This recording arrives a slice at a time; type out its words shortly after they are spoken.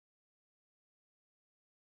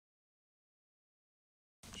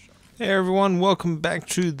Hey everyone, welcome back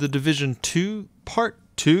to The Division 2, Part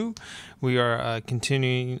 2. We are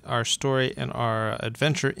continuing our story and our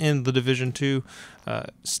adventure in The Division 2.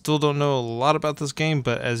 Still don't know a lot about this game,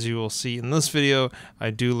 but as you will see in this video, I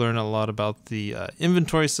do learn a lot about the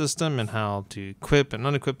inventory system and how to equip and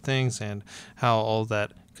unequip things and how all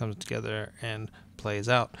that comes together and plays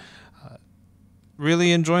out.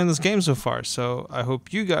 Really enjoying this game so far, so I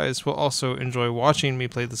hope you guys will also enjoy watching me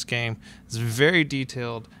play this game. It's very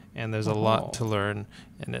detailed and there's a lot to learn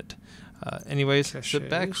in it. Anyways, sit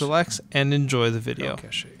back, relax, and enjoy the video.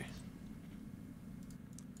 Cache.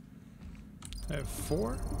 I have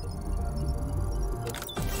 4.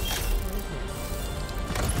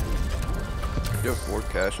 You have 4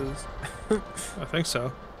 caches? I think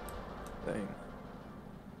so. Dang.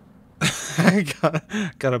 I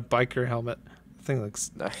got a biker helmet. The thing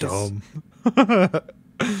looks Nice. dumb.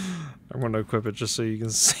 I'm going to equip it just so you can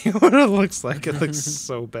see what it looks like. It looks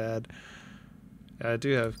so bad. Yeah, I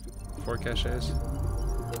do have 4 caches.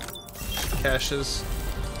 Caches.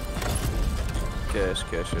 Cache,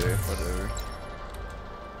 whatever.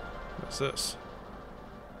 What's this?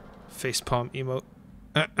 Facepalm emote.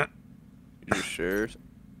 You just shared?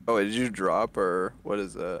 Oh, wait, did you drop or what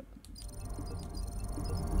is that?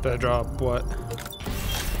 Did I drop what?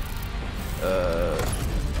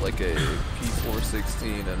 Like a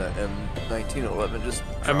P416 and a M1911. Just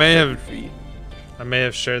I may drop have. at your feet. I may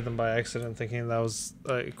have shared them by accident, thinking that was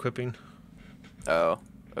equipping. Oh,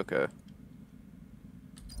 okay.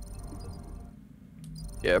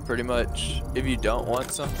 Yeah, pretty much. If you don't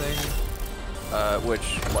want something,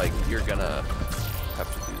 which like you're gonna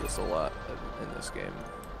have to do this a lot in this game.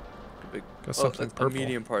 Got something A purple.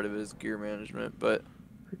 medium part of it is gear management, but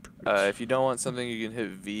if you don't want something, you can hit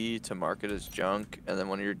V to mark it as junk, and then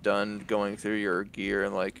when you're done going through your gear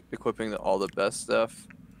and like equipping all the best stuff,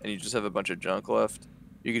 and you just have a bunch of junk left,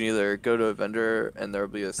 you can either go to a vendor and there'll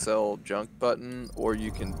be a sell junk button, or you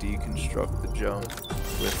can deconstruct the junk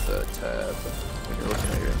with the tab when you're looking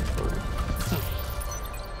at your inventory.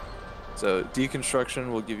 So deconstruction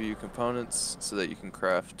will give you components so that you can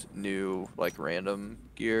craft new like random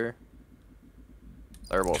gear,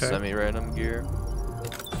 or well, semi-random gear.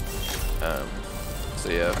 So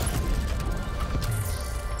yeah.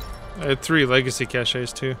 I had 3 legacy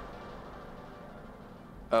caches too.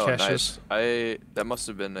 Oh, Caches. nice. That must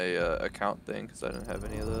have been a account thing because I didn't have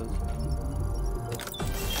any of those.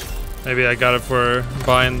 Maybe I got it for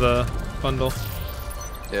buying the bundle.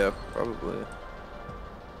 Yeah, probably.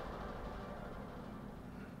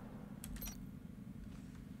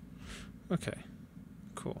 Okay,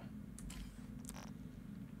 cool.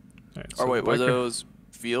 All right, Oh wait, were biker- those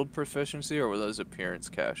field proficiency or were those appearance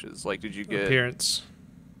caches? Like, did you get? appearance?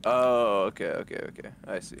 Oh, okay.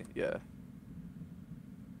 I see. Yeah.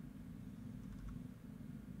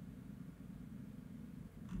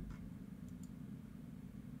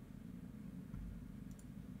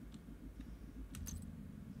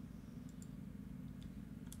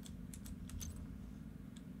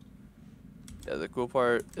 Yeah, the cool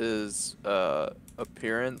part is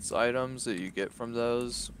appearance items that you get from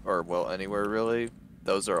those, or well, anywhere really.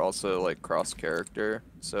 Those are also like cross character,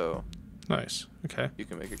 so Nice. Okay. you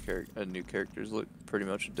can make a new characters look pretty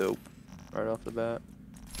much dope right off the bat.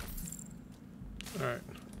 All right.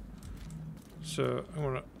 So I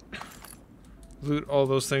want to loot all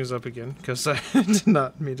those things up again because I did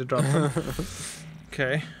not mean to drop them.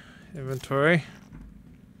 Okay. Inventory.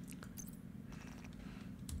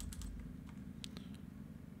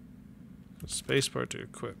 Spacebar to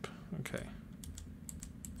equip. Okay.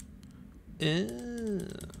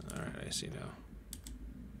 Alright, I see now.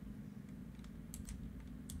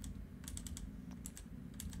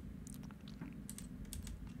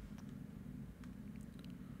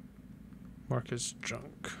 Mark as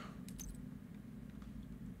junk.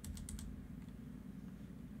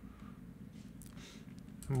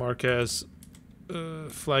 Mark as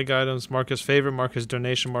flag items. Mark as favorite. Mark as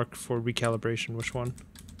donation. Mark for recalibration. Which one?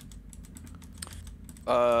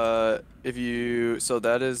 So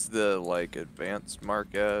that is the like advanced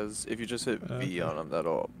mark as. If you just hit V Okay. on them,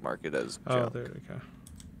 that'll mark it as Oh, junk. there we go.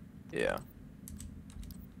 Yeah.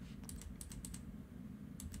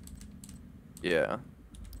 Yeah.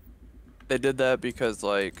 They did that because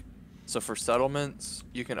like, so for settlements,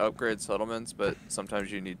 you can upgrade settlements, but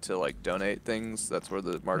sometimes you need to like donate things. That's where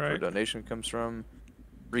the mark for Right. donation comes from.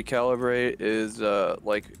 Recalibrate is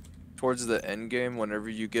like towards the end game, whenever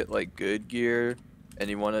you get like good gear and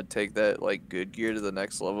you want to take that like good gear to the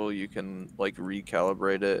next level, you can like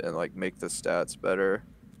recalibrate it and like make the stats better.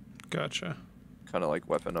 Gotcha. Kind of like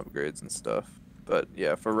weapon upgrades and stuff. But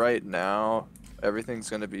yeah, for right now, everything's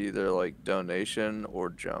gonna be either like donation or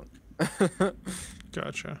junk.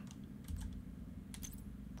 Gotcha.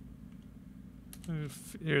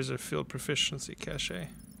 Here's a field proficiency cache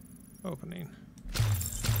opening.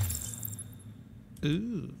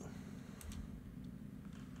 Ooh.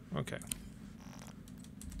 Okay.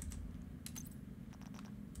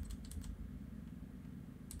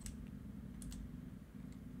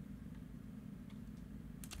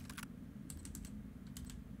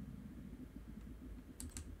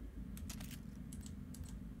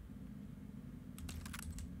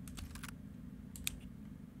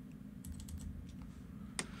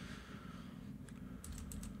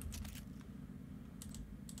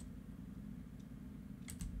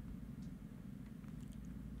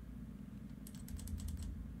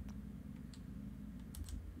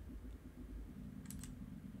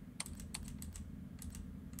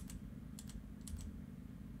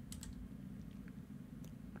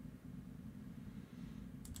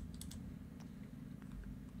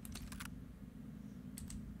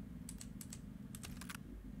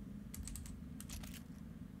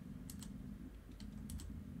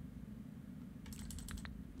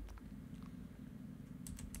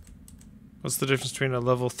 What's the difference between a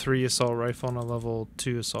level 3 assault rifle and a level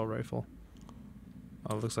 2 assault rifle?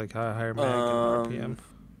 Oh, it looks like higher mag and RPM.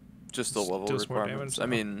 Just the level requirements. I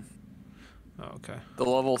mean, oh, okay. The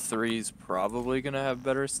level 3 is probably going to have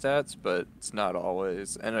better stats, but it's not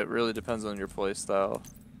always. And it really depends on your playstyle.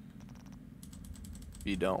 If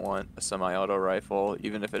you don't want a semi-auto rifle,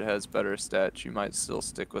 even if it has better stats, you might still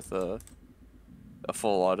stick with a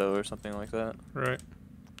full auto or something like that. Right.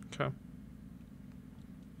 Okay.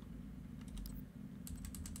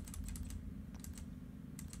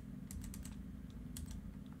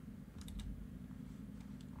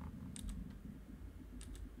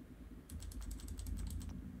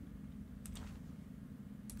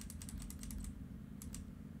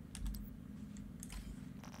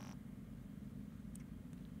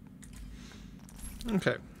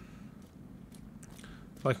 Okay.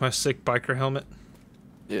 Like my sick biker helmet.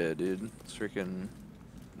 Yeah, dude. It's freaking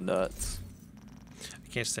nuts. I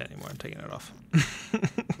can't stand it anymore. I'm taking it off.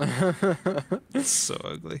 It's so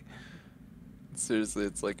ugly. Seriously,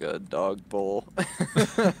 it's like a dog bowl.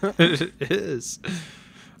 It is.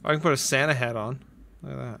 I can put a Santa hat on.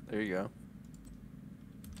 Look at that. There you go.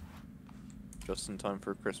 Just in time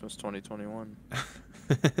for Christmas 2021.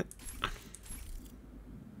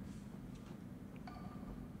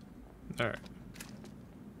 Alright.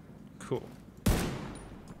 Cool.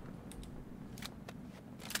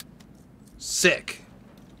 Sick.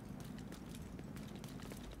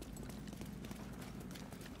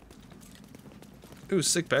 Ooh,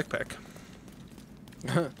 sick backpack.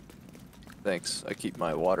 Thanks. I keep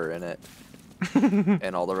my water in it.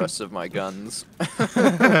 And all the rest of my guns.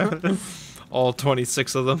 All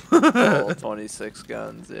 26 of them. All 26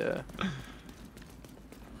 guns, yeah.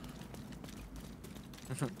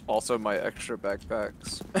 Also my extra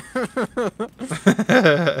backpacks.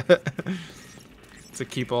 To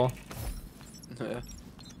keep all. Yeah.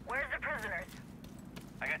 Where's the prisoners?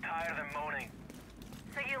 I got tired of them moaning.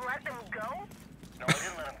 So you let them go? No, I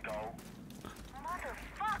didn't let them go.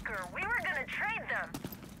 Motherfucker, we were gonna trade them.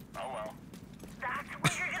 Oh well. That's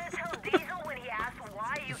what you're gonna tell Diesel when he asks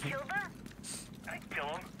why you killed them? I didn't kill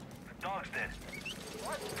them. The dogs did.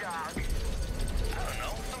 What dog? I don't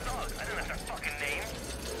know. Some dogs. I didn't have their fucking names.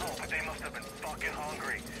 Oh, but they must have been fucking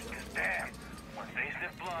hungry. Cause damn, once they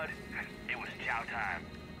sniffed blood, it was chow time.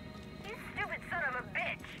 You stupid son of a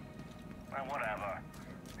bitch. Well, whatever.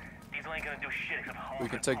 Diesel ain't gonna do shit except honk We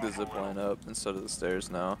can and take the bark a zip line little. up instead of the stairs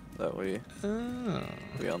now. That way Oh.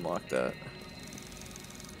 we unlock that.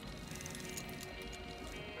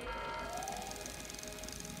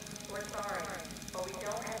 We're sorry, but we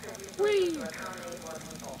don't have the resources to accommodate more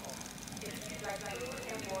people. If you'd like food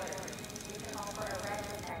and water, we can offer a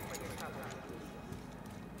Ryzen pack for your trouble.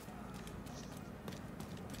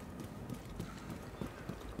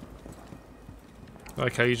 I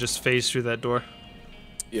like how you just phase through that door.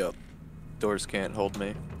 Yep. Doors can't hold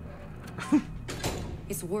me.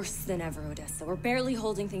 It's worse than ever, Odessa. We're barely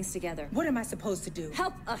holding things together. What am I supposed to do?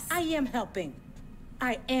 Help us! I am helping.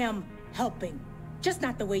 I am helping. Just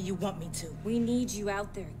not the way you want me to. We need you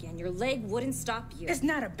out there again. Your leg wouldn't stop you. It's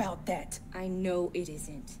not about that. I know it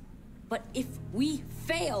isn't. But if we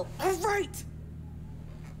fail... All right.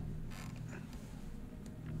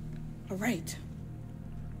 All right.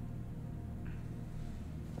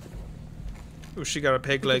 Ooh, she got a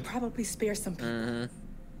peg We leg. could probably spare some people. Mm-hmm.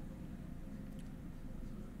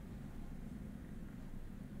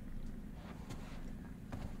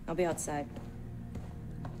 I'll be outside.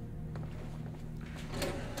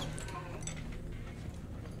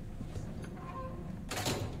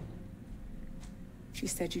 She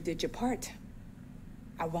said you did your part.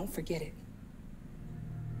 I won't forget it.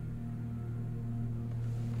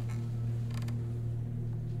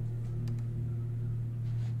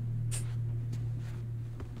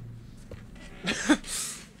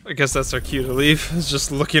 I guess that's our cue to leave. It's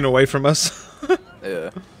just looking away from us. Yeah.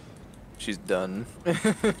 She's done.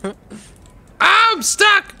 I'm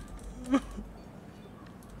stuck!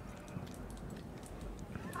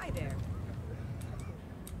 Hi there.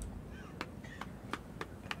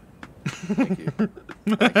 Thank you.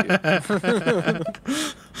 Thank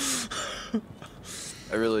you.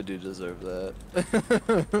 I really do deserve that.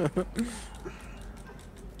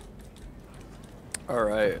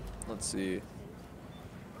 Alright, let's see.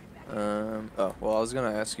 Oh, well, I was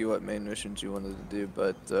gonna ask you what main missions you wanted to do,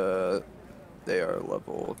 but they are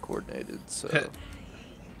level coordinated, so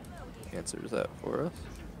answers that for us.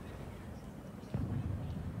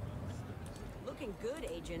 Looking good,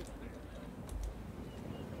 Agent.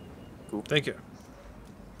 Cool. Thank you.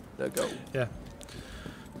 There go. Yeah.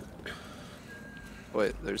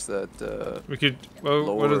 Wait, there's that We could. Well,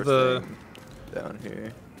 what lower are the? thing down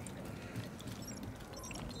here.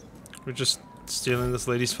 We're just stealing this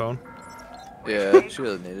lady's phone. Yeah, she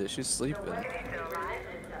doesn't need it. She's sleeping.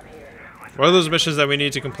 What are those missions that we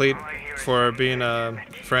need to complete for being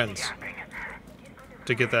friends?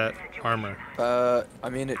 To get that armor. I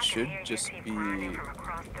mean, it should just be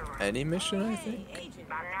any mission, I think.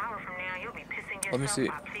 About an hour from now, you'll be pissing Let me yourself see.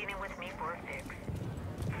 while pleading with me for a fix.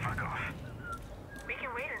 Fuck off. We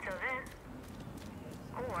can wait until then.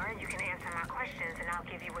 Or you can answer my questions and I'll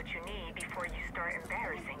give you what you need before you start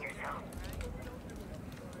embarrassing yourself.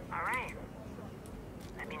 Alright.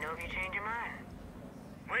 Let me know if you change your mind.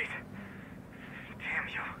 Wait. Damn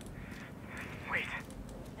you. Wait.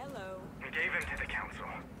 Hello. We gave him to the council.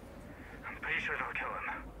 I'm pretty sure they'll kill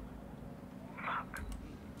him. Fuck.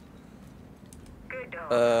 Good dog.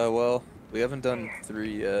 Well, we haven't done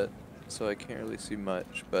 3 yet, so I can't really see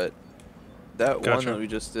much, but that one Gotcha. that we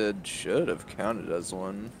just did should have counted as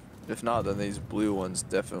one. If not, then these blue ones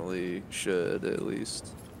definitely should, at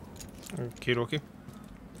least. Okie dokie.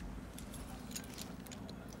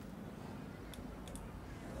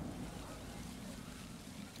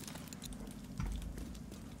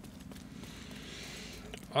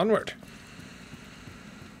 Onward.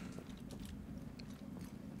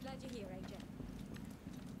 Glad you're here, Agent.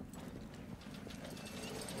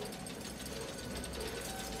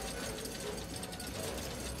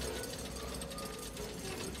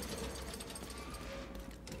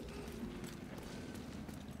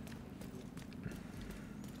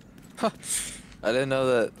 I didn't know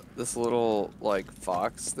that this little, like,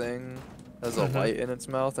 fox thing has a light in its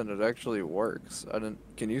mouth, and it actually works. I didn't...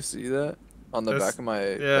 Can you see that? On the That's- back of my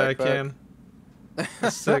Yeah, I backpack? can.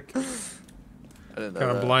 That's sick. I didn't know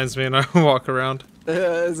Kind of that. blinds me and I walk around.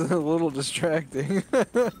 Yeah, it's a little distracting.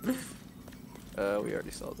 We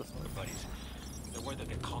already saw this one. Buddies, the word that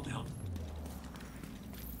get called out.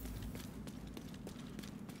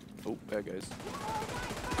 Oh, bad guys.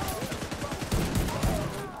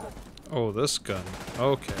 Oh, this gun.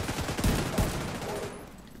 Okay.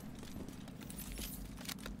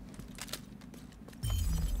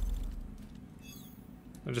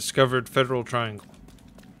 I discovered Federal Triangle.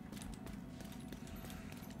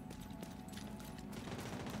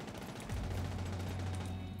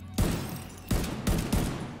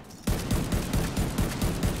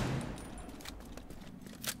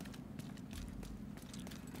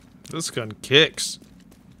 This gun kicks.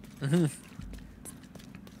 Ooh,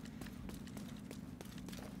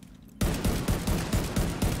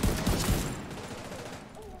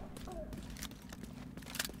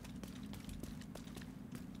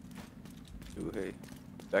 hey.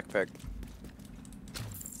 Backpack.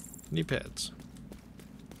 Knee pads.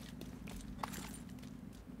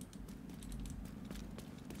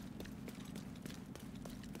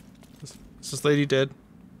 Is this lady dead?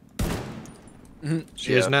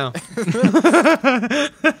 She is Yeah. now.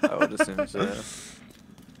 I would assume so.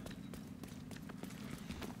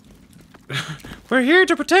 We're here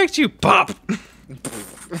to protect you, Pop!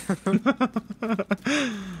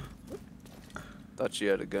 Thought she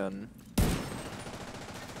had a gun.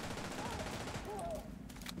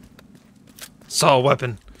 Assault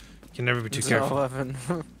weapon. Can never be too It's careful. not a weapon.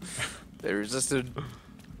 They resisted.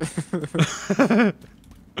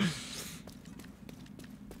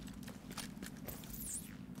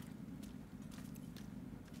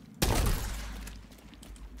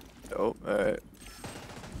 Oh, alright.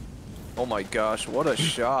 Oh my gosh, what a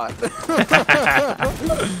shot.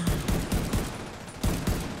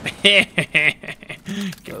 Get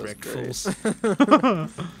was wrecked, great. fools.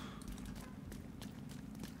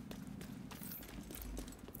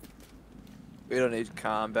 We don't need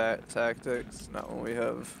combat tactics, not when we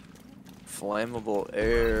have flammable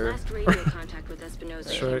air. Last radio contact with Espinosa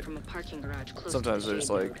That's came right. from a parking garage close Sometimes to the there's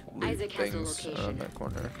shade like node. loot Isaac has the things location. around that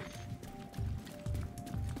corner.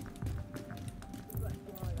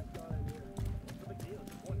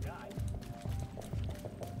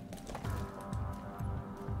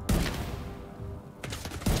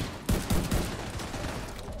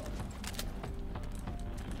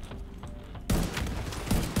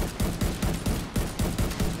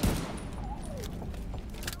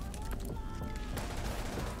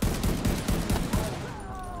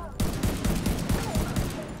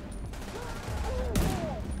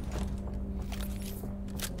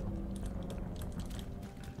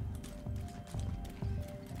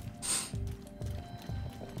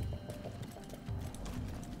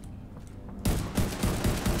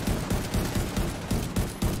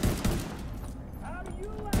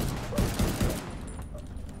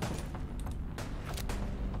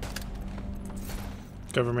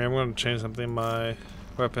 Government, I'm going to change something in my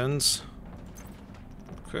weapons.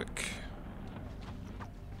 Quick.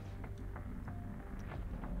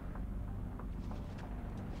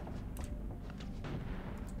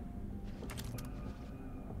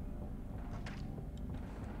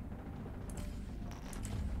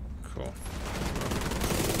 Cool.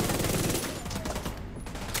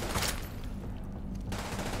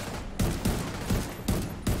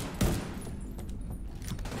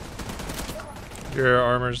 Your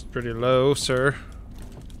armor's pretty low, sir.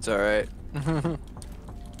 It's alright. I'm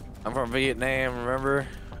from Vietnam, remember?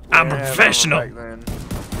 I'm Yeah, a professional. back then.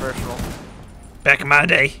 Professional. Back in my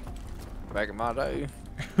day. Back in my day.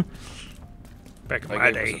 Back in They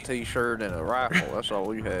my gave us day. a t-shirt and a rifle. That's all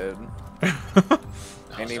we had.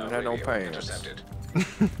 Ain't even had no pants.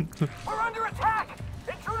 We're under attack!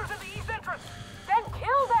 Intruders in the east entrance! Then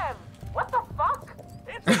kill them! What the fuck?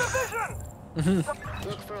 It's a division!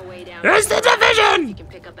 Look for a way down. It's the You division! can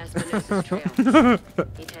pick up Espinosa's trail.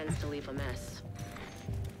 He tends to leave a mess.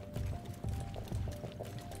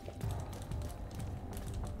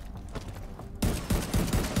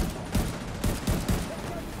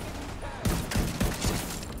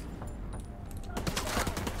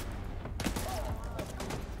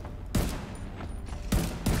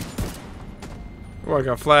 Oh, I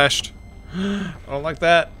got flashed. I don't like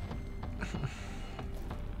that.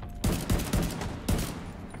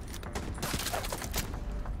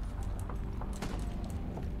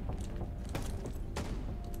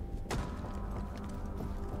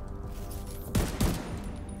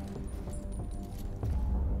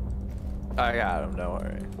 I got him, don't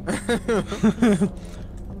worry.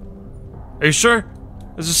 Are you sure?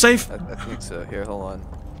 Is it safe? I think so. Here, hold on.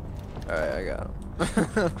 Alright, I got him.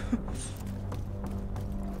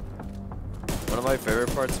 One of my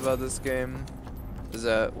favorite parts about this game is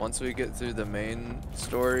that once we get through the main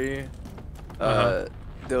story,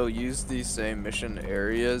 they'll use these same mission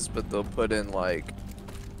areas, but they'll put in like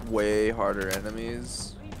way harder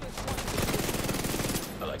enemies,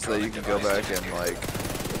 so that you can go back and like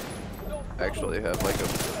actually have like a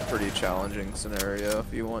pretty challenging scenario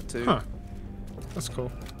if you want to. Huh. That's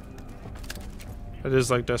cool. It is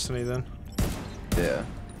like Destiny then. Yeah.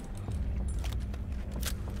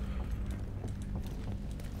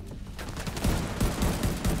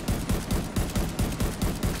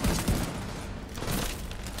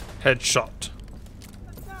 Headshot.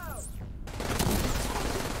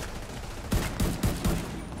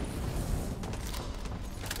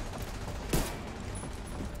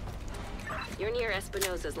 You're near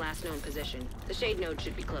Espinosa's last known position. The shade node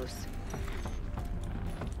should be close.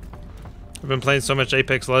 I've been playing so much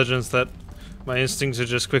Apex Legends that my instincts to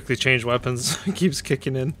just quickly change weapons keeps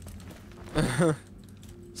kicking in.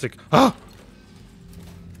 It's like, ah!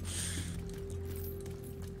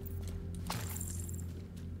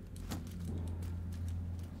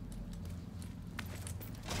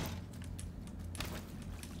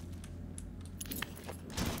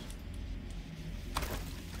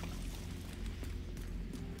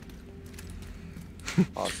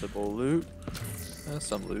 Possible loot.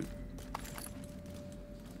 Some loot.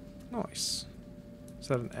 Nice. Is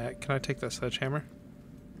that an axe? Can I take that sledgehammer?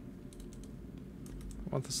 I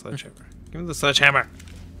want the sledgehammer. Give me the sledgehammer!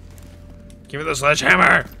 Give me the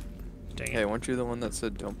sledgehammer! Dang it. Hey, weren't you the one that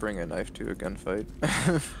said don't bring a knife to a gunfight?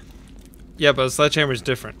 Yeah, but a sledgehammer is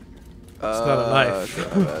different. It's not a knife.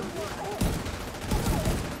 Okay, my bad.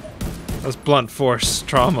 That's blunt force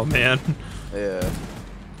trauma, man. Yeah.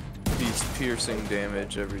 Beats piercing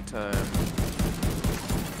damage every time.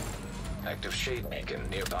 Active shade beacon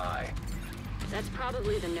nearby. That's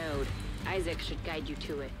probably the node. Isaac should guide you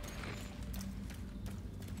to it.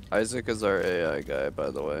 Isaac is our AI guy, by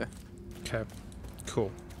the way. Okay. Cool.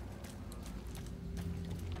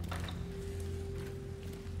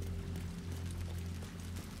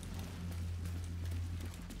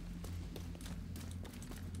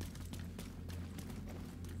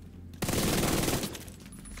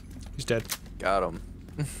 He's dead. Got him.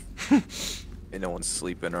 Ain't no one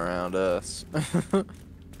sleeping around us. Look at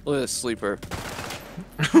this sleeper.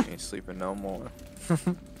 Ain't sleeping no more.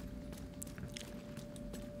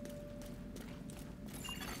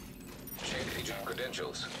 Check agent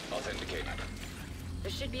credentials. Authenticated.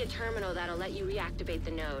 There should be a terminal that'll let you reactivate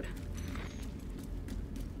the node.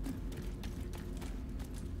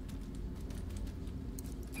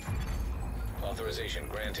 Authorization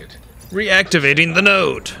granted. Reactivating the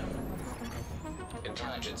node.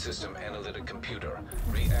 Intelligent system analytic computer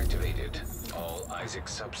reactivated. All Isaac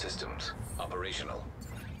subsystems operational.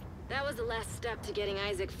 That was the last step to getting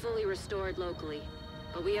Isaac fully restored locally.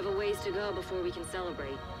 But we have a ways to go before we can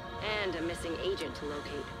celebrate. And a missing agent to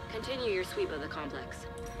locate. Continue your sweep of the complex.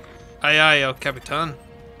 Aye aye, El Capitan.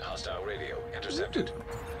 Hostile radio intercepted.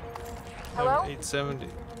 Hello? 870.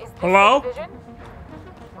 Is this Hello? the division?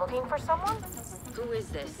 Looking for someone? Who is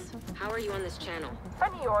this? How are you on this channel?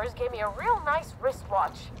 Friend of yours gave me a real nice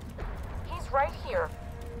wristwatch. He's right here.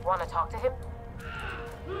 Want to talk to him?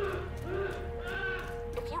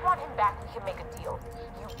 If you want him back, we can make a deal.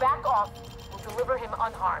 You back off, we'll deliver him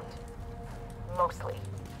unharmed. Mostly.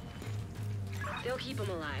 They'll keep him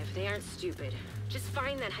alive. They aren't stupid. Just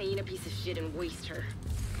find that hyena piece of shit and waste her.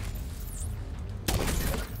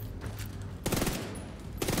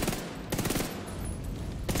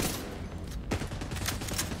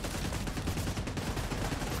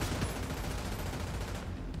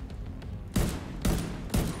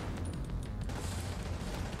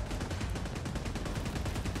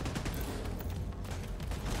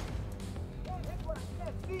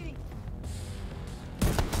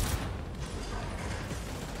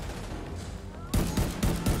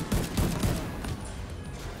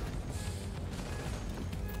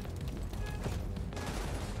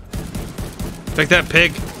 Take that,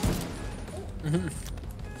 pig.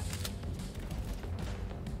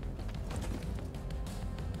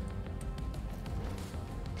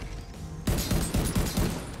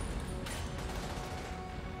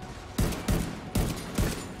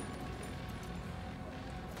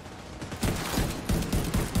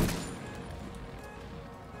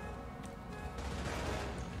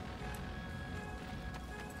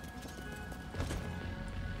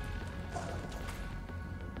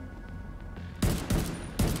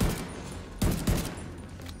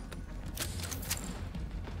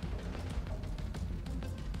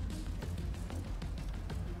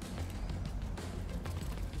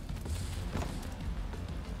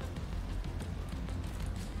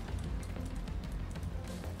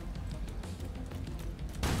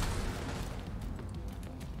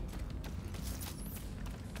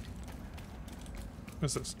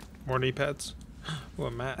 What's this? More knee pads? Oh,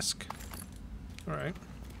 a mask. Alright.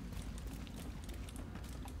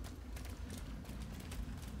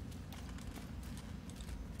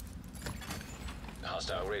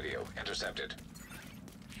 Hostile radio intercepted.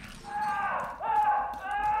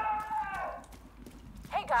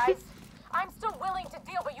 Hey guys, I'm still willing to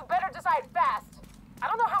deal, but you better decide fast. I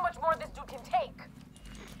don't know how much more this dude can take.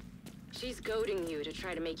 She's goading you to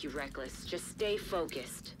try to make you reckless. Just stay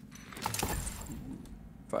focused.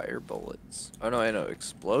 Fire bullets. Oh no, I know.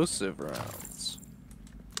 Explosive rounds.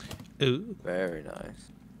 Ooh. Very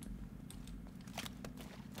nice.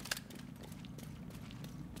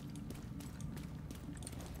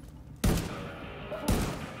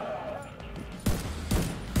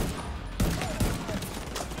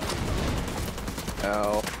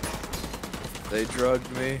 Ow. They drugged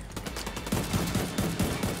me.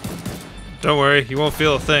 Don't worry, you won't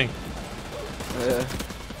feel a thing. Yeah.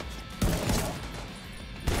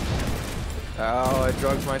 Ow, I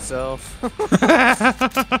drugged myself.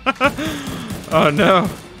 Oh no.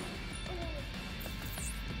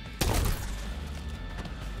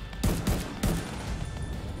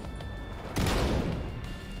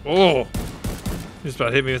 Oh. He just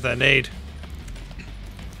about hit me with that nade.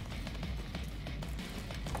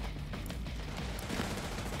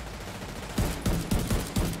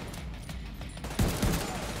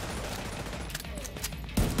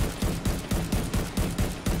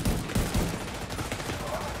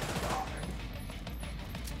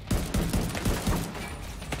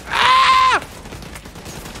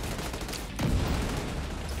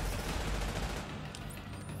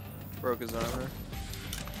 Broke his armor.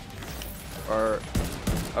 Or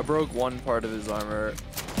I broke one part of his armor.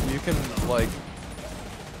 You can like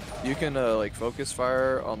You can like focus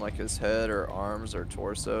fire on like his head or arms or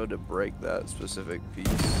torso to break that specific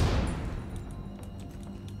piece,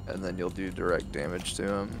 and then you'll do direct damage to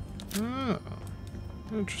him. Oh,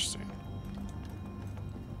 interesting.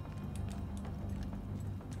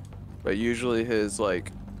 But usually his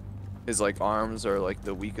arms are like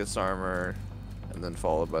the weakest armor, and then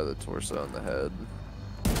followed by the torso and the head.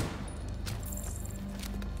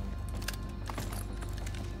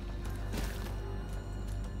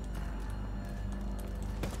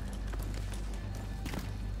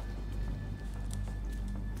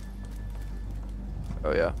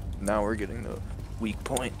 Oh yeah, now we're getting the weak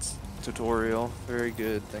points tutorial. Very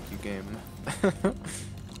good, thank you, game.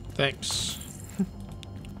 Thanks.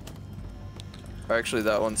 Actually,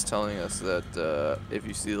 that one's telling us that if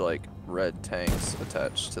you see like red tanks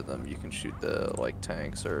attached to them, you can shoot the like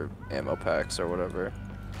tanks or ammo packs or whatever.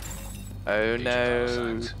 Oh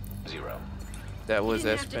no! 0. That was You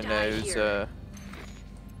didn't have to die Espinosa.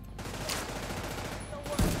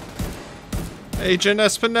 Agent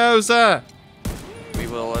Espinosa! We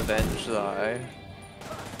will avenge thy.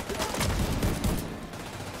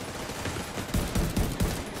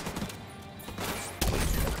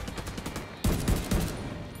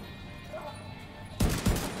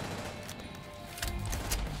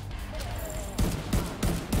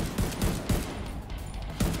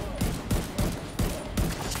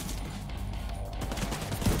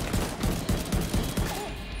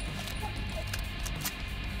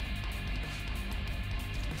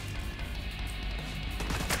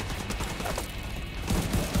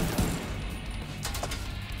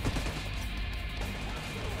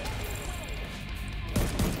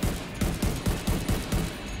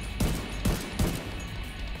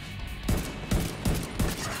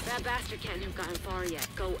 That bastard can't have gotten far yet.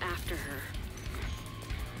 Go after her.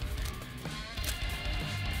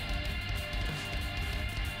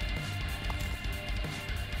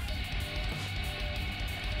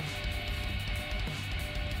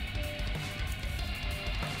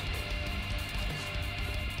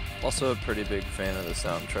 Also a pretty big fan of the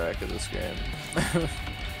soundtrack of this game.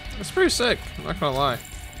 That's pretty sick, I'm not gonna lie.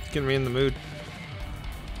 It's getting me in the mood.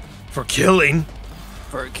 For killing!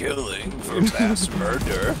 For killing, for mass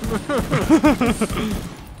murder.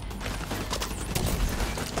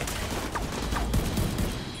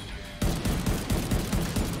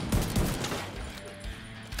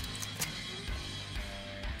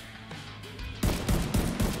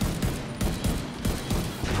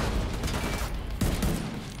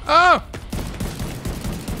 Oh!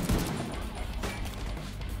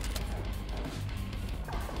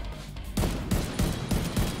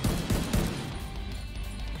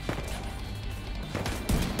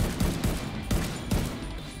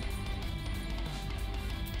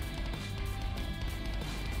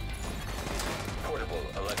 Portable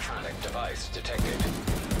electronic device detected.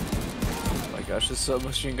 Oh my gosh, this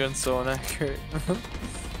submachine gun's so inaccurate.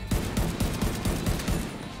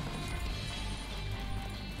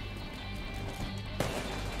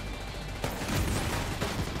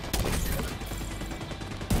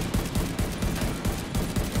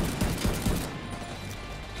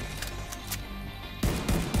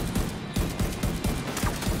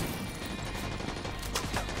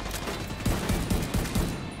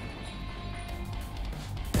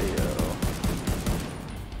 Heyo.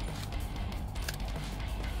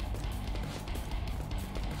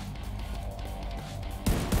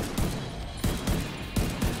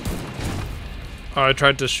 Oh, I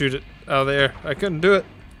tried to shoot it out of the air. I couldn't do it.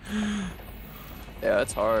 Yeah,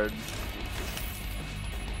 it's hard.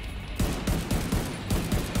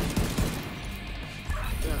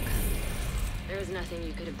 There was nothing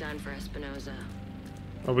you could have done for Espinosa.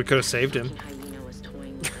 Oh, we could have saved him. Fucking hyena was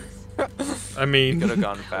toying with us. I mean, Could have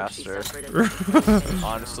gone She faster. suffered a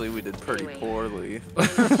Honestly, we did pretty Anyway. poorly.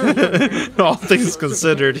 all things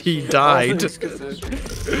considered, he died. All things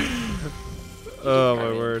considered. Oh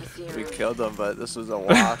my word. We killed him, but this was a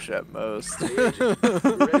wash at most. Ready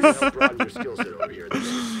to help broaden your skill set over here.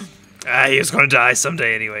 Ah, he was gonna die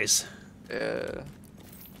someday, anyways. Yeah.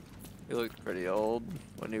 He looked pretty old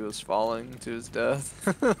when he was falling to his death.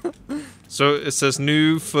 So it says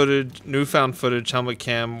newfound footage, helmet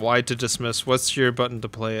cam, wide to dismiss. What's your button to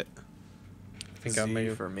play it? I think I may Z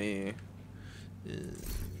have. for me.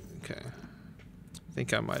 Okay. I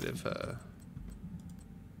think I might have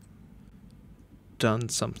done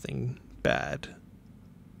something bad.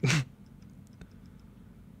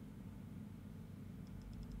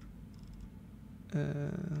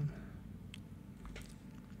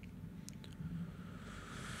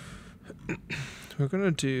 We're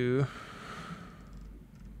gonna do.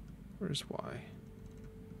 Where's Y?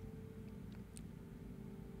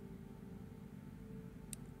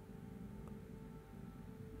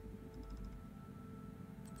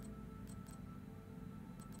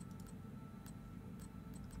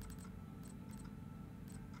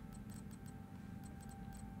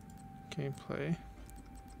 Gameplay.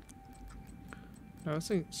 No, this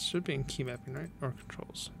thing should be in key mapping, right? Or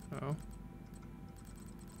controls. No.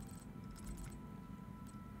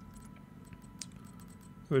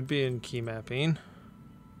 It would be in key mapping.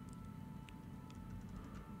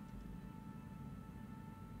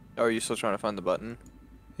 Oh, are you still trying to find the button?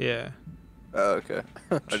 Yeah. Oh, okay.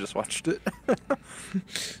 I just watched it.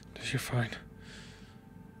 You're fine.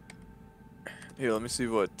 Here, let me see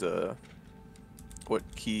what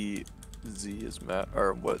key Z is mapped,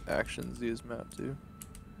 or what action Z is mapped to.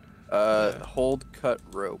 Yeah. Hold, cut,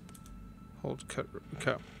 rope. Hold, cut,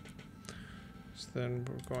 okay. So then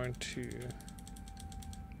we're going to...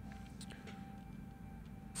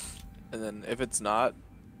 And then if it's not,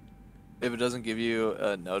 if it doesn't give you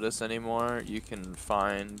a notice anymore, you can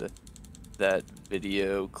find that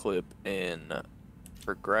video clip in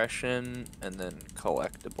progression and then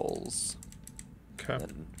collectibles. Okay.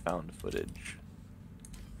 And found footage.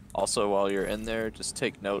 Also, while you're in there, just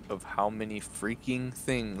take note of how many freaking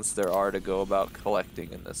things there are to go about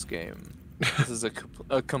collecting in this game. This is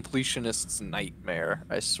a completionist's nightmare,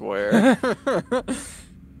 I swear.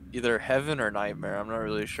 Either heaven or nightmare, I'm not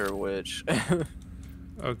really sure which.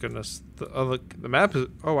 Oh goodness, the map is...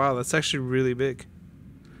 Oh wow, that's actually really big.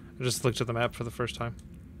 I just looked at the map for the first time.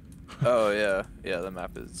 Oh yeah, yeah, the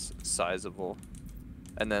map is sizable.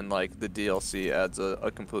 And then like the DLC adds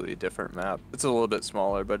a completely different map. It's a little bit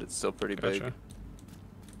smaller, but it's still pretty big. Gotcha.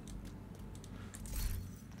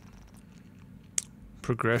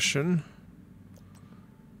 Progression.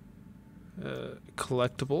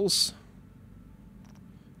 Collectibles.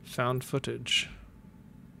 Found footage.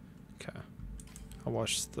 Okay. I'll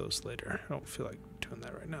watch those later. I don't feel like doing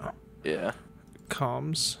that right now. Yeah.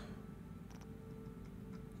 Comms.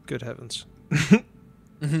 Good heavens.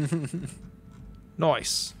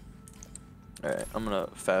 Nice. Alright, I'm gonna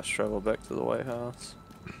fast travel back to the White House.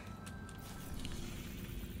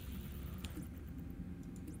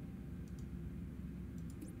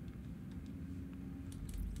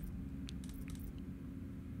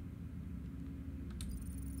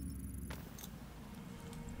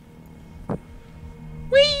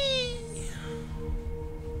 Whee!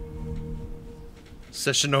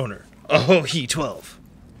 Session owner. Oh, he 12.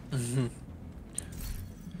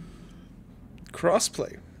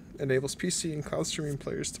 Crossplay enables PC and cloud streaming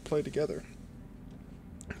players to play together.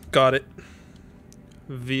 Got it.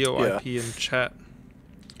 VoIP and chat.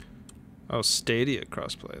 Oh, Stadia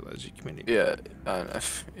crossplay allows you community. Yeah,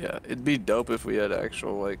 yeah. It'd be dope if we had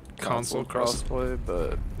actual like console crossplay,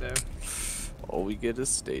 but yeah. All we get is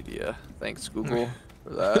Stadia. Thanks, Google, for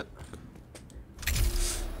that.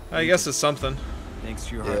 I guess it's something. Thanks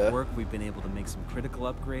to your hard work, we've been able to make some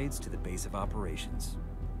critical upgrades to the base of operations.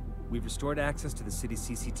 We've restored access to the city's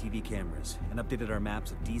CCTV cameras and updated our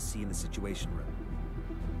maps of DC and the Situation Room.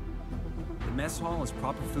 The mess hall has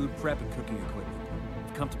proper food prep and cooking equipment,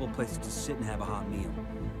 with comfortable places to sit and have a hot meal.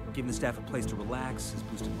 Giving the staff a place to relax has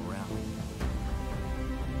boosted morale.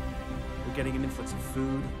 We're getting an influx of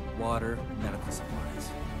food, water, and medical supplies.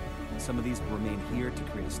 Some of these will remain here to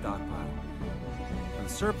create a stockpile. And the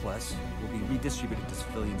surplus will be redistributed to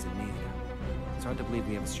civilians in need. It's hard to believe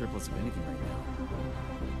we have a surplus of anything right now.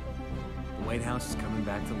 The White House is coming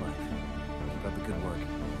back to life. Keep up the good work.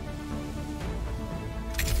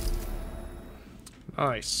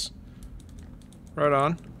 Nice. Right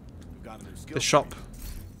on. Got a new skill The shop. tree.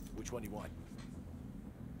 Which one do you want?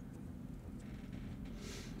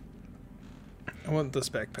 I want this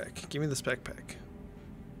backpack. Give me this backpack.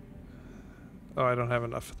 Oh, I don't have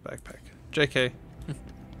enough for the backpack. JK.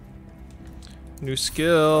 New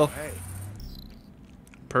skill. Hey.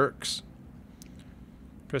 Perks.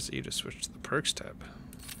 Press E to switch to the perks tab.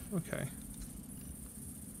 Okay.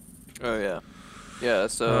 Oh yeah, yeah.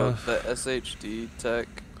 So the SHD tech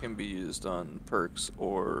can be used on perks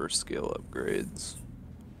or skill upgrades.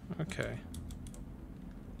 Okay.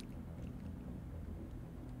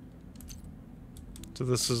 So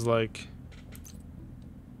this is like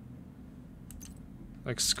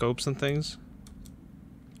scopes and things?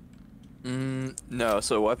 No,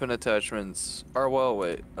 so weapon attachments are, well,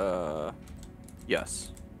 wait,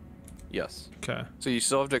 yes. Yes. Okay. So you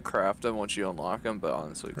still have to craft them once you unlock them, but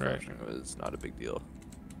honestly, Right. crafting them is not a big deal.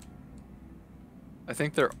 I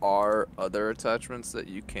think there are other attachments that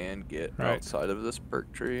you can get Right. outside of this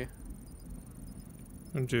perk tree.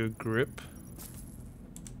 I'm gonna do a grip.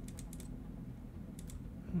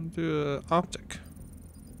 I'm gonna do a optic.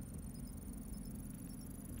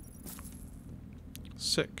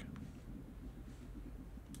 Sick.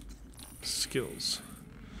 Skills.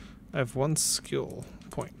 I have one skill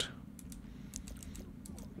point.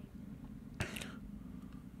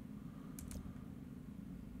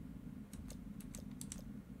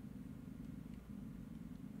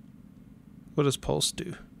 What does pulse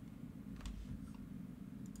do?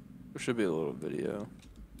 There should be a little video.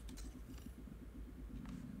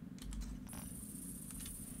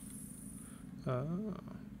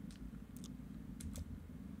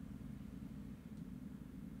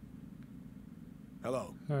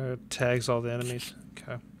 Hello. Tags all the enemies.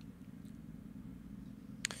 Okay.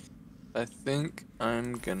 I think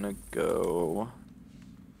I'm gonna go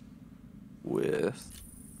with.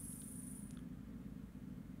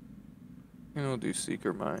 And we'll do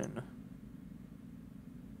Seeker Mine.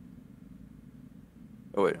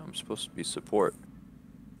 Oh wait, I'm supposed to be support.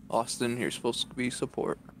 Austin, you're supposed to be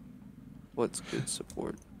support. What's good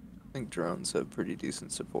support? I think drones have pretty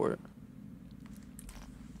decent support.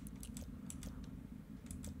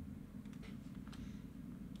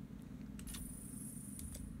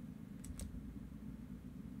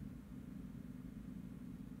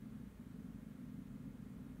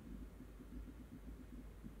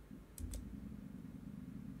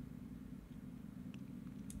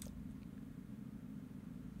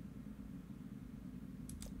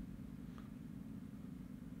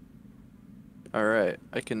 Alright,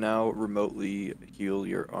 I can now remotely heal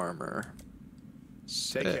your armor.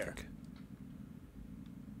 Take care.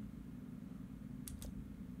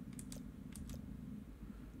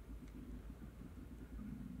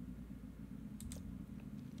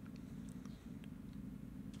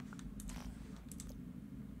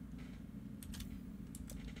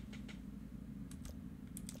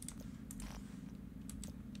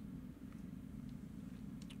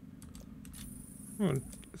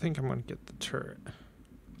 I think I'm gonna get the turret.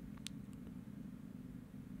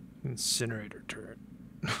 Incinerator turret.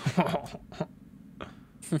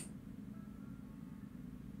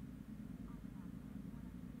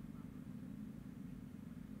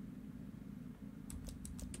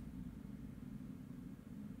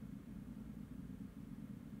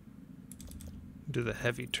 Do the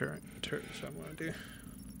heavy turret. Turret is what I'm gonna do.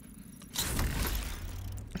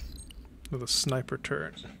 With a sniper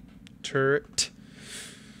turret. Turret.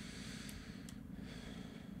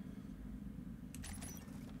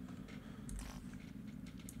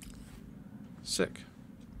 Sick.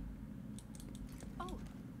 Oh,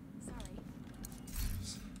 sorry.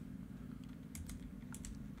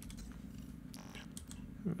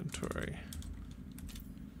 Inventory.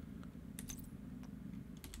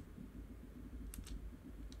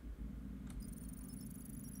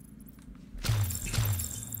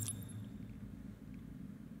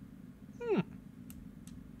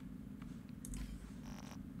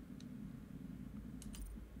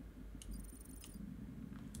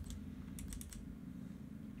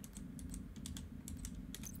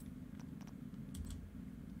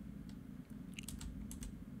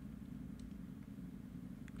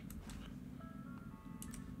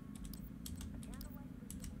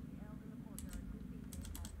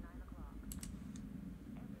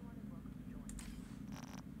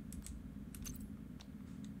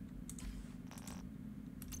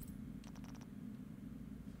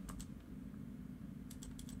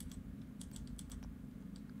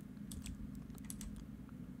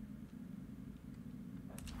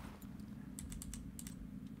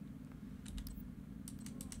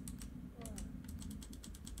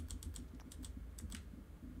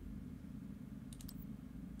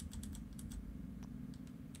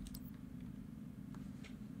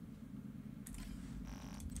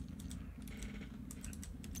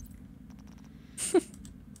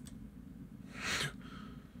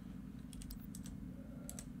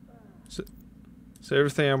 So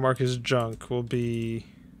everything I mark as junk will be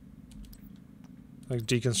like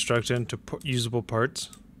deconstructed into usable parts.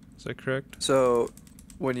 Is that correct? So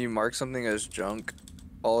when you mark something as junk,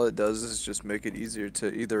 all it does is just make it easier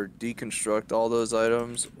to either deconstruct all those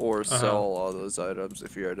items or sell all those items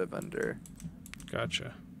if you're at a vendor.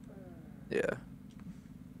 Gotcha. Yeah.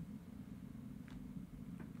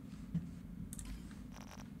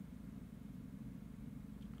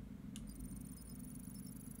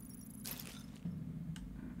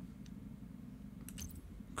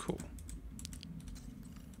 Cool.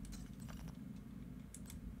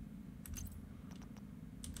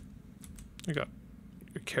 I got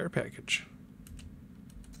your care package.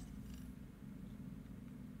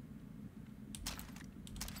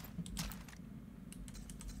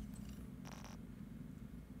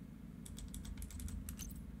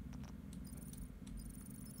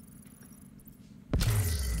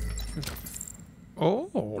 Oh.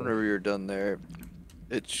 Whenever you're done there,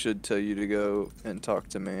 it should tell you to go and talk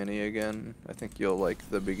to Manny again. I think you'll like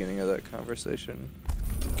the beginning of that conversation.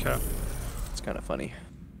 Okay. It's kind of funny.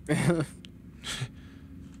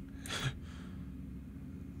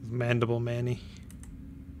 Mandible Manny.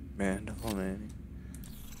 Man, oh man.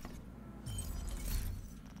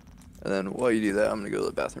 And then while you do that, I'm gonna go to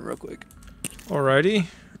the bathroom real quick. Alrighty.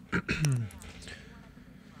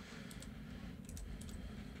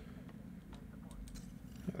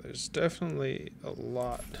 There's definitely a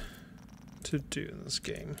lot to do in this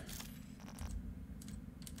game.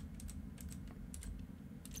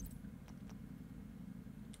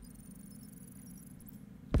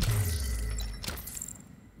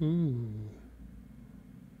 Ooh.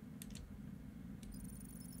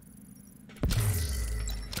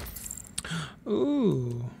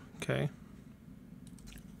 Ooh. Okay.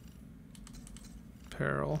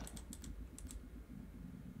 Apparel.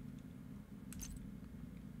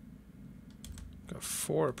 Got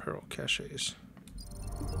 4 apparel caches.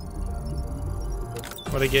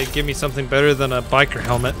 What I get? Give me something better than a biker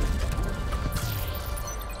helmet.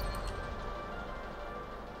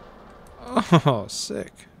 Oh,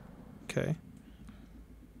 sick. Okay.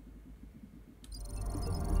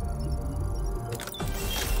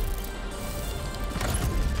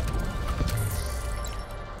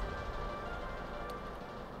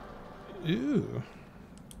 Ew.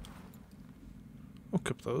 I'll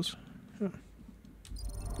keep those. Yeah.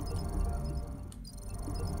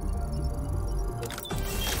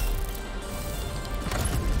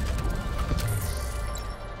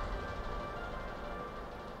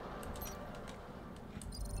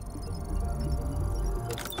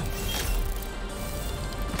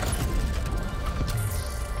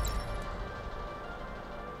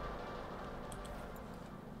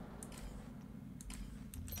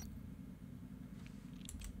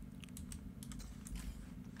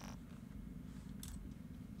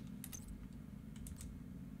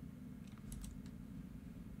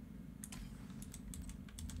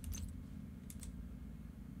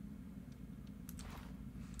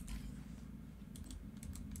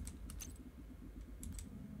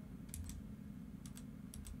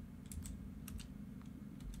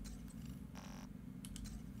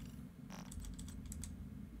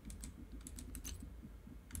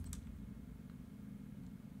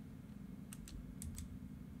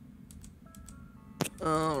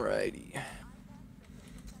 Alrighty.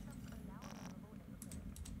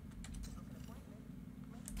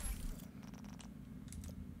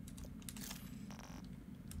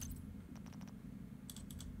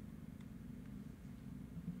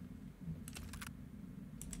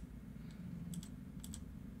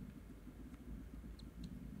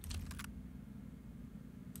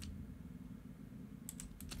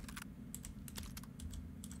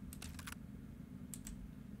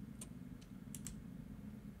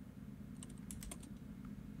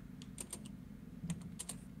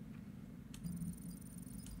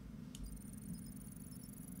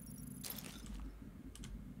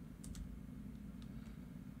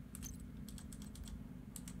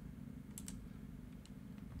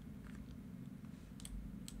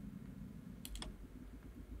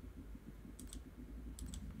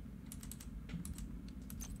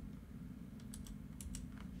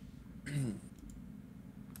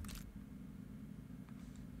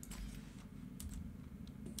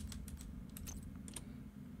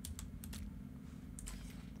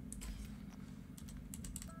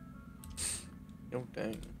 Oh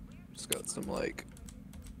dang. Just got some like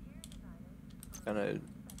kind of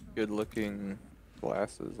good looking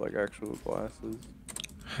glasses, like actual glasses.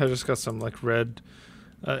 I just got some like red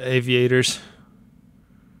aviators.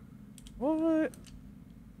 What?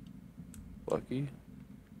 Lucky.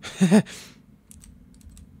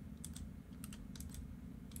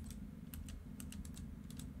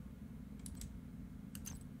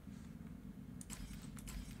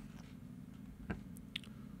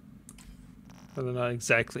 Well, they're not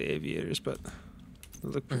exactly aviators, but they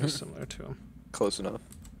look pretty similar to them. Close enough.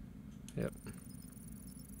 Yep.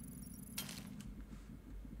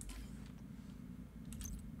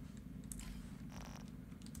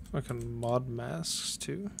 I can mod masks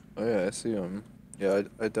too. Oh yeah, I see them. Yeah,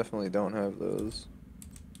 I definitely don't have those.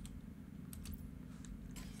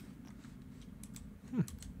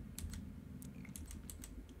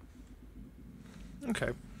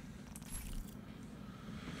 Okay.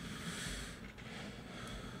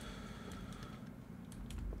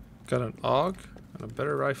 Got an AUG and a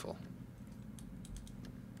better rifle.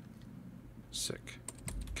 Sick.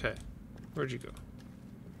 Okay. Where'd you go?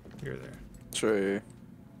 You're there. Sure.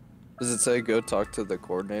 Does it say go talk to the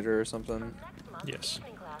coordinator or something? Yes.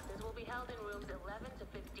 Classes will be held in rooms 11 to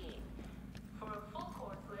 15. For a full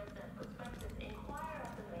course list and prospectus, inquire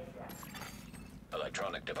at the main desk.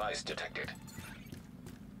 Electronic device detected.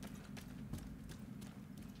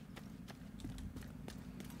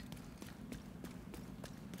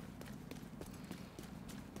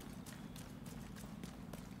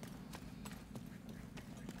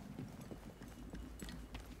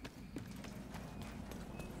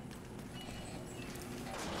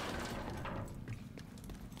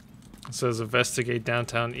 It says investigate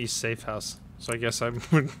downtown East Safe House. So I guess I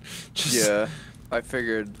would just... Yeah, I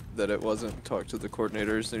figured that it wasn't talk to the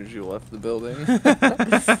coordinator as soon as you left the building.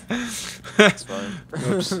 That's fine.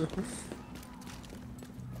 Oops.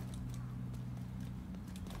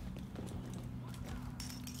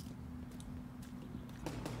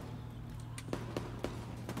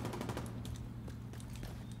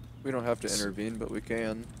 We don't have to intervene, but we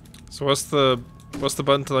can. So what's the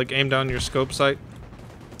button to like aim down your scope sight?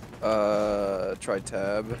 Try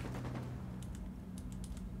tab.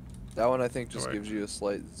 That one I think just Alright. gives you a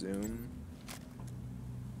slight zoom.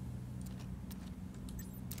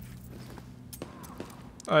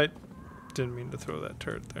 I didn't mean to throw that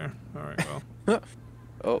turret there. Alright, well.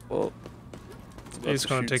 Oh, well. He's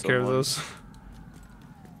gonna take care of those.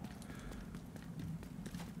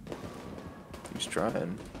 He's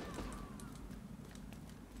trying.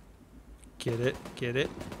 Get it, get it.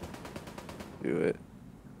 Do it.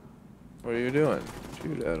 What are you doing?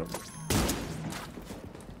 Shoot at him.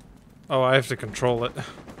 Oh, I have to control it. I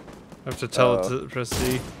have to tell it to press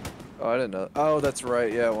Z. Oh, I didn't know. Oh, that's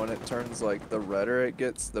right. Yeah, when it turns like the redder it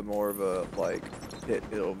gets, the more of a like hit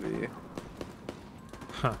it'll be.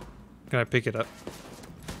 Huh. Can I pick it up?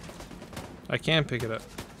 I can pick it up.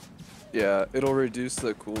 Yeah, it'll reduce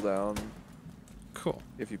the cooldown. Cool.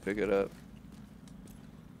 If you pick it up.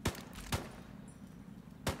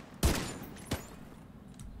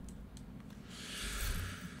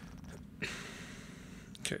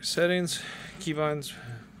 Okay, settings, keybinds.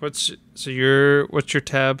 What's your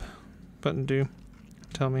tab button do?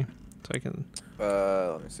 Tell me, so I can.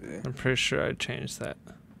 Let me see. I'm pretty sure I changed that.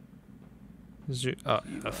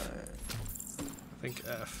 F. I think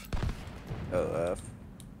F. Oh,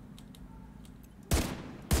 F.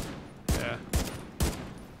 Yeah.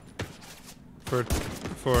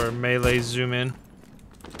 For melee zoom in.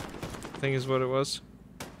 I think is what it was.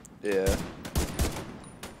 Yeah.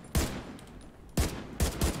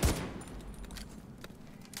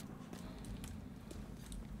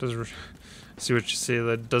 See what you see.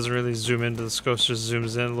 That doesn't really zoom into the scope, just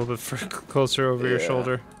zooms in a little bit closer over your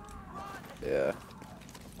shoulder. Yeah.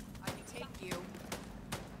 I can take you.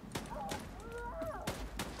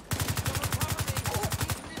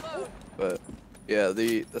 But yeah,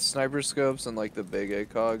 the sniper scopes and like the big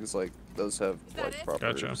ACOGs, like those have like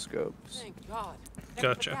proper scopes. Thank God.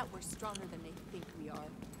 Gotcha. We're stronger than they think we are.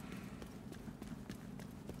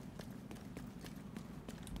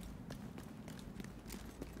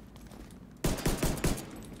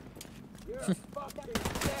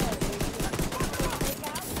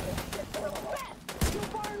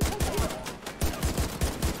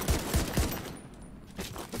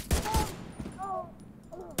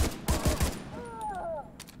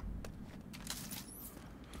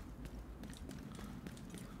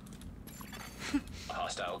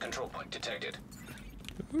 Hostile control point detected.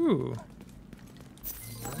 Ooh.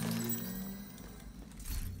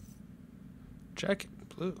 Jacket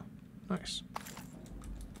blue. Nice.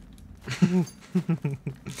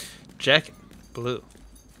 Jacket blue.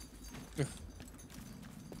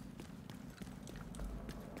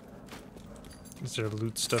 Is there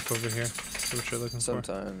loot stuff over here? Is that what you're looking for?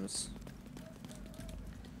 Sometimes.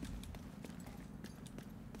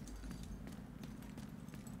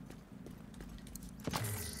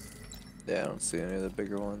 Yeah, I don't see any of the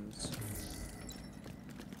bigger ones.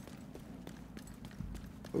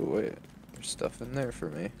 Oh wait, there's stuff in there for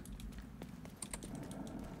me.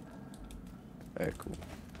 Alright, cool.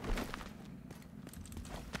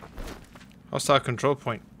 Hostile control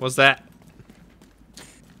point. What's that?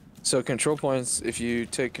 So control points, if you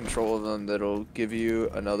take control of them, that'll give you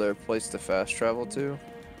another place to fast travel to.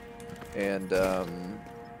 And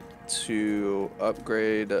to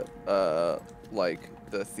upgrade like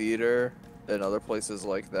the theater and other places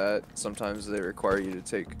like that, sometimes they require you to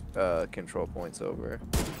take control points over.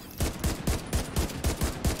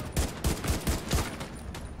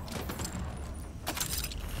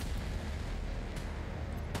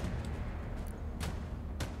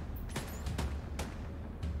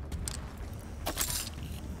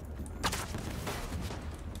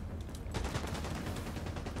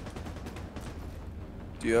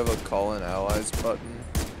 Do you have a call in allies button?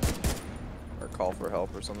 Or call for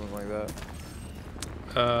help or something like that?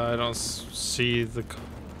 I don't see the.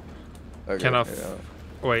 Okay, Can I? yeah.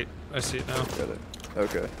 Wait, I see it now. Got it.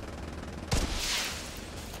 Okay.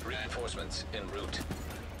 Reinforcements en route.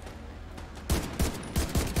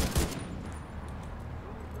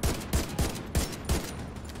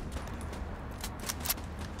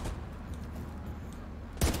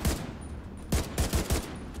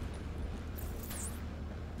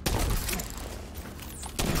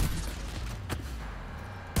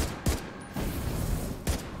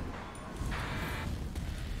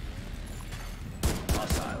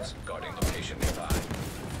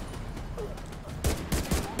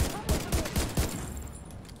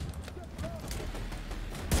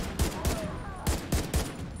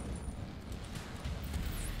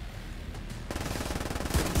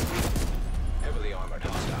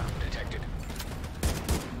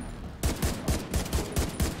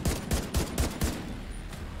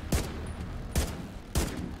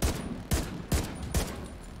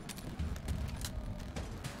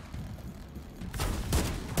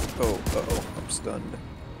 Uh-oh, I'm stunned.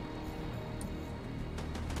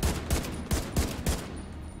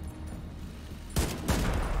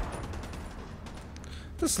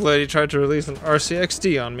 This lady tried to release an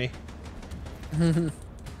RCXD on me.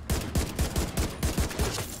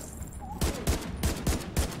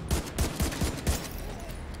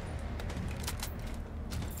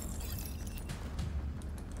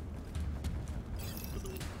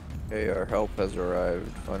 Hey, our help has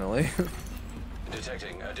arrived, finally.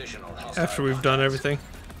 Detecting additional hostile After we've done everything.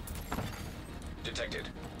 detected.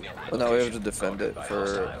 Well, now we have to defend it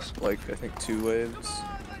for, like, I think 2 waves.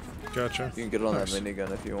 Gotcha. You can get on Nice. that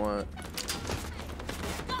minigun if you want.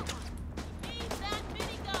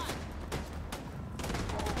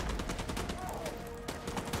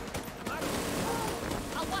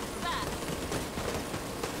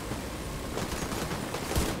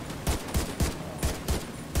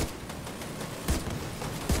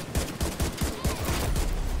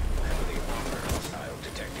 Heavily armored hostile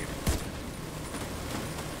detected.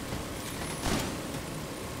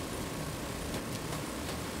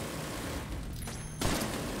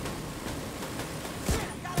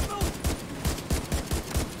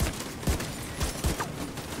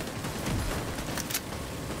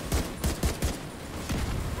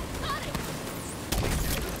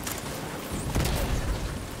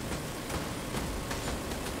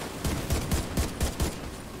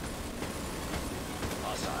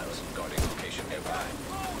 Hostiles guarding location nearby.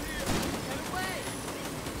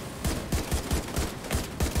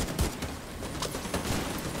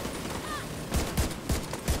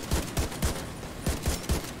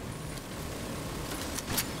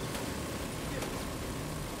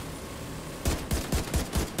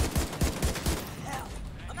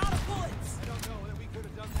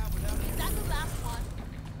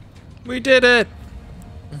 We did it!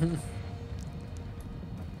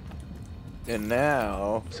 And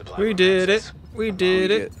now Supply We room did it! access. We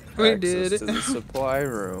did it! get We access did it! to the supply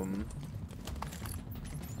room,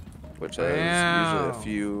 which has usually a Wow.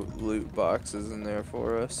 few loot boxes in there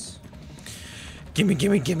for us. Gimme,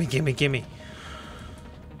 gimme, gimme, gimme, gimme.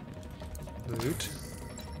 Loot.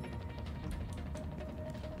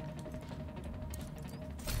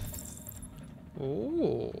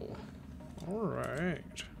 Oh.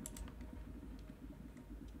 Alright.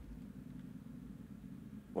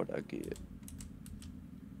 What'd I get?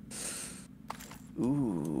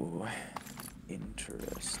 Ooh,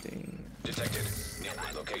 interesting. Detected.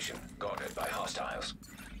 Nearby location guarded by hostiles.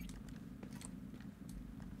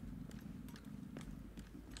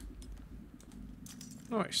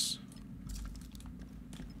 Nice.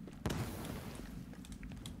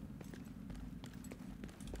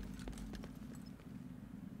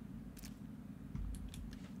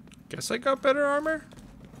 Guess I got better armor?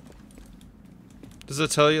 Does it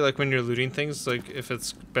tell you, like, when you're looting things, like, if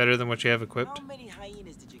it's better than what you have equipped? How many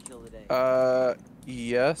hyenas did you kill today?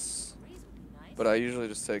 Yes. But I usually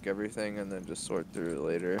just take everything and then just sort through it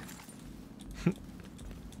later.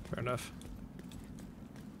 Fair enough.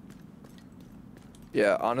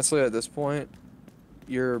 Yeah, honestly, at this point,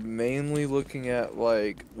 you're mainly looking at,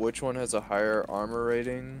 like, which one has a higher armor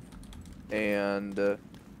rating, and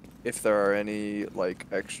if there are any, like,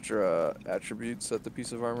 extra attributes that the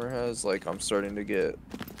piece of armor has. Like, I'm starting to get,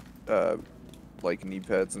 like, knee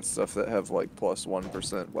pads and stuff that have, like, plus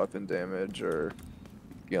 1% weapon damage, or,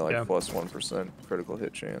 you know, like, Yeah. plus 1% critical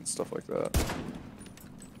hit chance, stuff like that.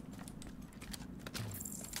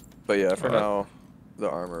 But yeah, for now,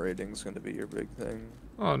 the armor rating's gonna be your big thing.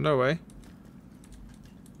 Oh, no way.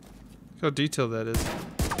 Look how detailed that is.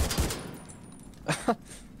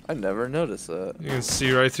 I never noticed that. You can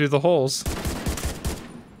see right through the holes.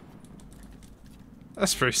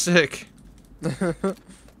 That's pretty sick.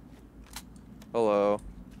 Hello.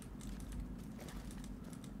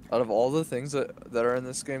 Out of all the things that are in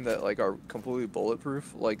this game that, like, are completely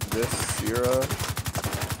bulletproof, like this Sierra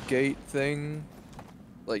gate thing,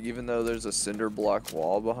 like, even though there's a cinder block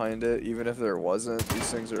wall behind it, even if there wasn't,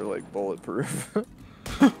 these things are, like, bulletproof.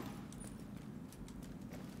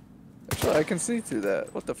 Actually, I can see through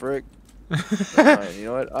that. What the frick? Never mind, you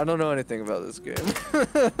know what? I don't know anything about this game.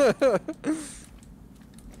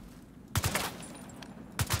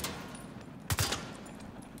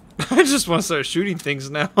 I just want to start shooting things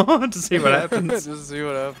now to see what happens. Just see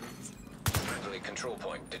what happens. Friendly control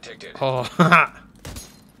point detected. Oh,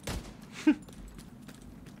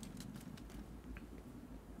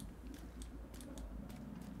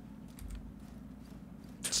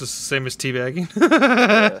 it's just the same as teabagging.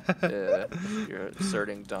 Yeah, you're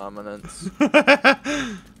asserting dominance. I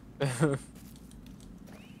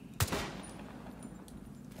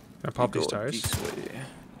pop these Go tires. geeks way.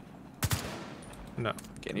 No.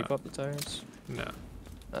 Can you pop the tires? No.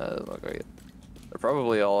 Doesn't look like it. They're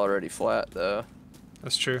probably all already flat though.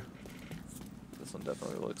 That's true. This one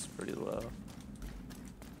definitely looks pretty low.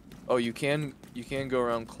 Oh, you can go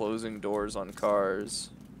around closing doors on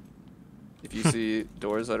cars. If you see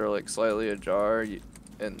doors that are like slightly ajar,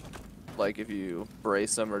 and like if you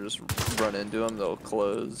brace them or just run into them, they'll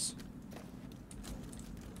close.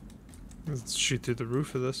 Let's shoot through the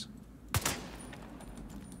roof of this.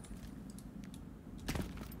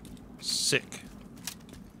 Sick.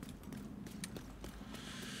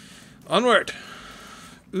 Onward.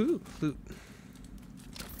 Ooh, loot.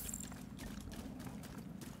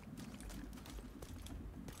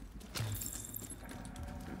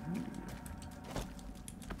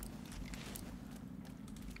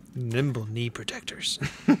 Nimble knee protectors.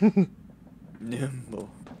 Nimble.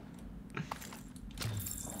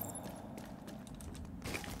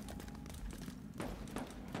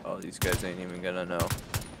 Oh, these guys ain't even gonna know.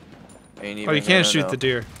 Oh, you can't shoot the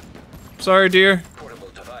deer. Sorry, deer.